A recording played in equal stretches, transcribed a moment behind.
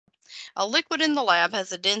A liquid in the lab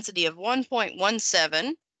has a density of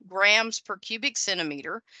 1.17 grams per cubic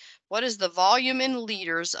centimeter. What is the volume in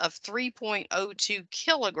liters of 3.02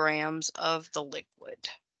 kilograms of the liquid?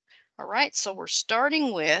 All right, so we're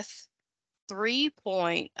starting with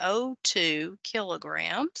 3.02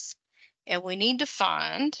 kilograms, and we need to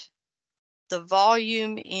find the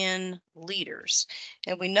volume in liters.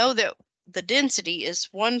 And we know that the density is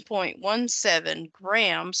 1.17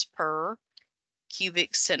 grams per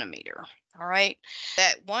cubic centimeter. All right,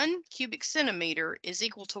 that 1 cubic centimeter is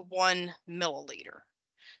equal to 1 milliliter.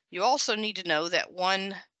 You also need to know that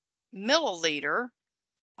 1 milliliter,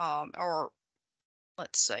 or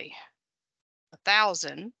let's say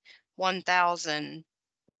 1,000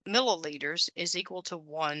 milliliters is equal to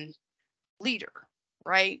 1 liter,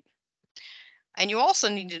 right? And you also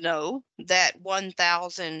need to know that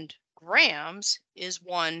 1,000 grams is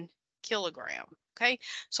 1 kilogram. Okay,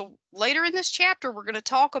 so later in this chapter, we're going to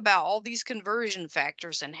talk about all these conversion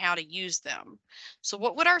factors and how to use them. So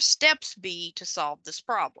what would our steps be to solve this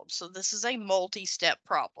problem? So this is a multi-step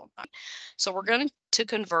problem. So we're going to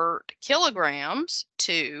convert kilograms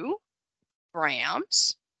to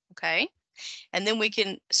grams, okay? And then we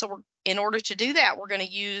can, in order to do that, we're going to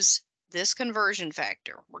use this conversion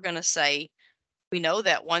factor. We're going to say, we know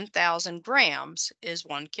that 1,000 grams is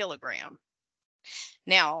 1 kilogram.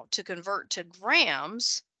 Now, to convert to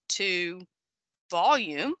grams to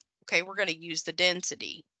volume, okay, we're going to use the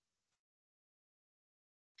density.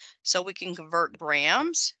 So we can convert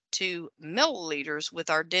grams to milliliters with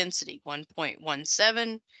our density,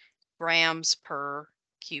 1.17 grams per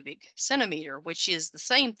cubic centimeter, which is the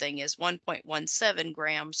same thing as 1.17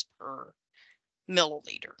 grams per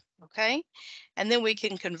milliliter, okay? And then we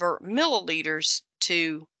can convert milliliters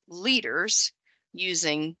to liters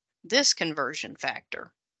using this conversion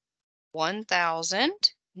factor. 1,000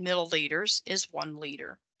 milliliters is 1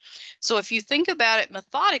 liter. So if you think about it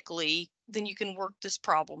methodically, then you can work this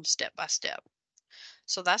problem step by step.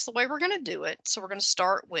 So that's the way we're going to do it. So we're going to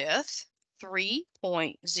start with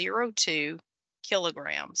 3.02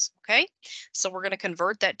 kilograms, okay? So we're going to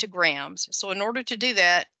convert that to grams. So in order to do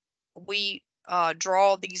that, we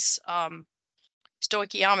draw these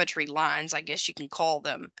stoichiometry lines, I guess you can call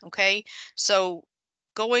them, okay? So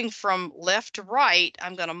going from left to right,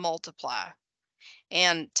 I'm going to multiply.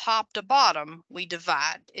 And top to bottom, we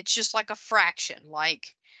divide. It's just like a fraction,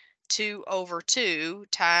 like 2 over 2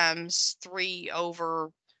 times 3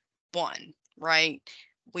 over 1, right?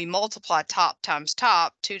 We multiply top times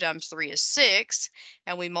top. 2 times 3 is 6.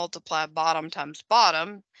 And we multiply bottom times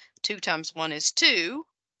bottom. 2 times 1 is 2.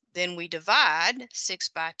 Then we divide 6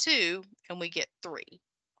 by 2 and we get 3.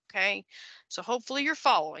 Okay, so hopefully you're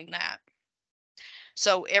following that.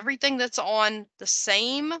 So everything that's on the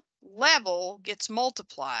same level gets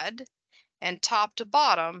multiplied and top to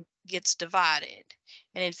bottom gets divided.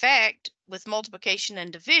 And in fact, with multiplication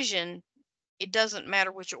and division, it doesn't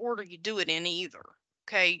matter which order you do it in either.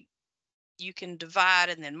 Okay, you can divide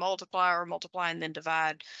and then multiply, or multiply and then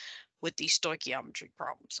divide with these stoichiometry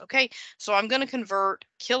problems. Okay, so I'm going to convert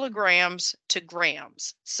kilograms to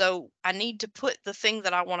grams. So I need to put the thing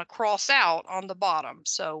that I want to cross out on the bottom.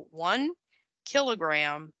 So 1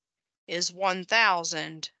 kilogram is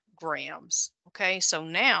 1,000 grams. Okay, so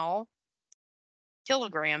now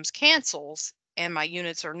kilograms cancels and my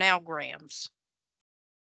units are now grams.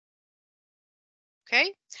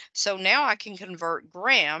 Okay, so now I can convert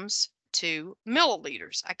grams to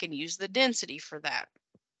milliliters. I can use the density for that.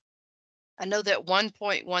 I know that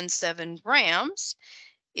 1.17 grams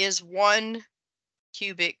is 1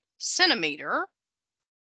 cubic centimeter,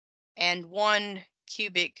 and 1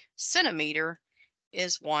 cubic centimeter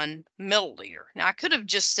is 1 milliliter. Now, I could have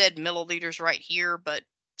just said milliliters right here, but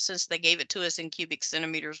since they gave it to us in cubic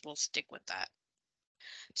centimeters, we'll stick with that.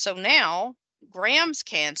 So now grams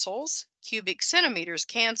cancels, cubic centimeters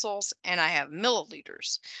cancels, and I have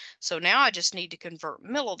milliliters. So now I just need to convert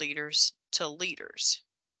milliliters to liters.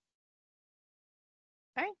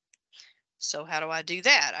 Okay, so how do I do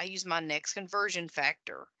that? I use my next conversion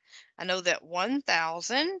factor. I know that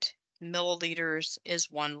 1,000 milliliters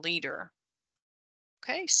is 1 liter.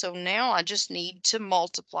 Okay, so now I just need to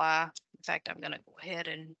multiply. In fact, I'm going to go ahead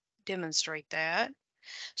and demonstrate that.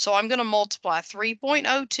 So I'm going to multiply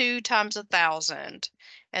 3.02 times 1,000,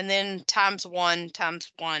 and then times 1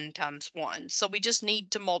 times 1 times 1. So we just need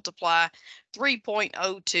to multiply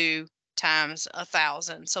 3.02 times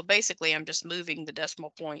 1,000. So basically, I'm just moving the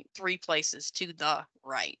decimal point 3 places to the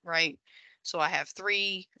right, right? So I have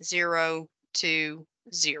 3, 0, 2,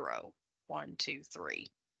 0. 1, 2, 3.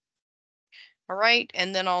 All right,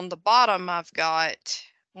 and then on the bottom, I've got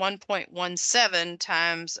 1.17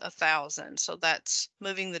 times 1,000. So that's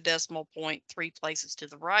moving the decimal point 3 places to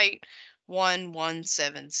the right,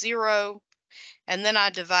 1170. And then I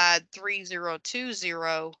divide 3020,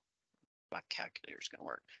 my calculator's going to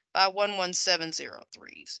work, by 1170.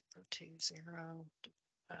 3020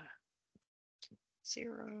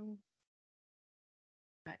 0.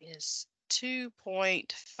 That is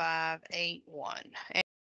 2.581.